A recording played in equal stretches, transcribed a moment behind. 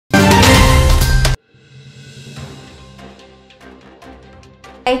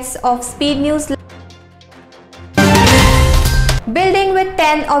Highlights of Speed News. Building with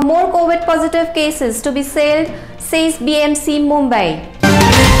 10 or more COVID positive cases to be sealed, says BMC Mumbai.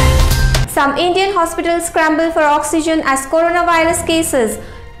 Some Indian hospitals scramble for oxygen as coronavirus cases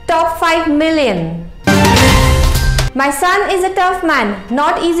top 5 million. My son is a tough man,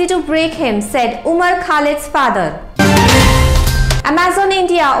 not easy to break him, said Umar Khalid's father. Amazon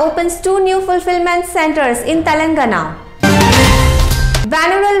India opens 2 new fulfillment centers in Telangana.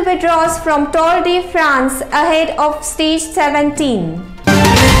 Vanderbilt withdraws from Tour de France ahead of stage 17.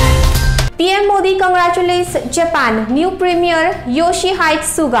 PM Modi congratulates Japan new Premier Yoshihide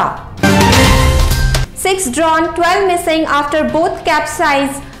Suga. 6 drawn, 12 missing after boat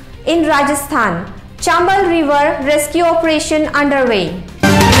capsized in Rajasthan. Chambal River rescue operation underway.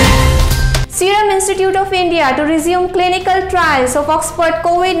 Serum Institute of India to resume clinical trials of Oxford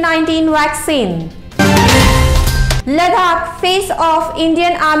COVID-19 vaccine. Ladakh face of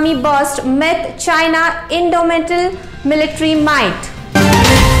Indian Army burst myth China indomitable military might.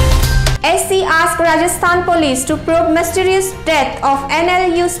 SC asked Rajasthan police to probe mysterious death of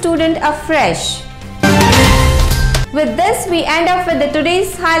NLU student afresh. With this, we end up with the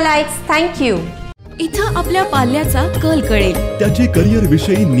today's highlights. Thank you. इथं आपल्या पाल्याचा कल कळेल, त्याचे career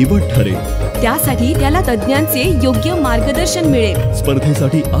विषयी निवड ठरेल, त्यासाठी त्याला तज्ञांचे योग्य मार्गदर्शन मिळेल.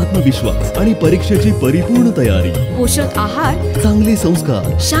 स्पर्धेसाठी आत्मविश्वास आणि परीक्षेची परिपूर्ण तयारी, पोषक आहार, चांगले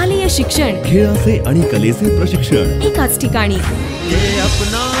संस्कार, शालेय शिक्षण, खेळाचे आणि कलेचे प्रशिक्षण एकाच ठिकाणी. ये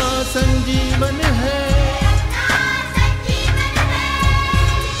अपना संजीवन है.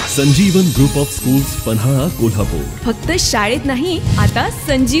 संजीवन group of schools Panhala Kolhapur. फक्त शाळेत नाही, आता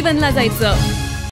संजीवनला जायचं.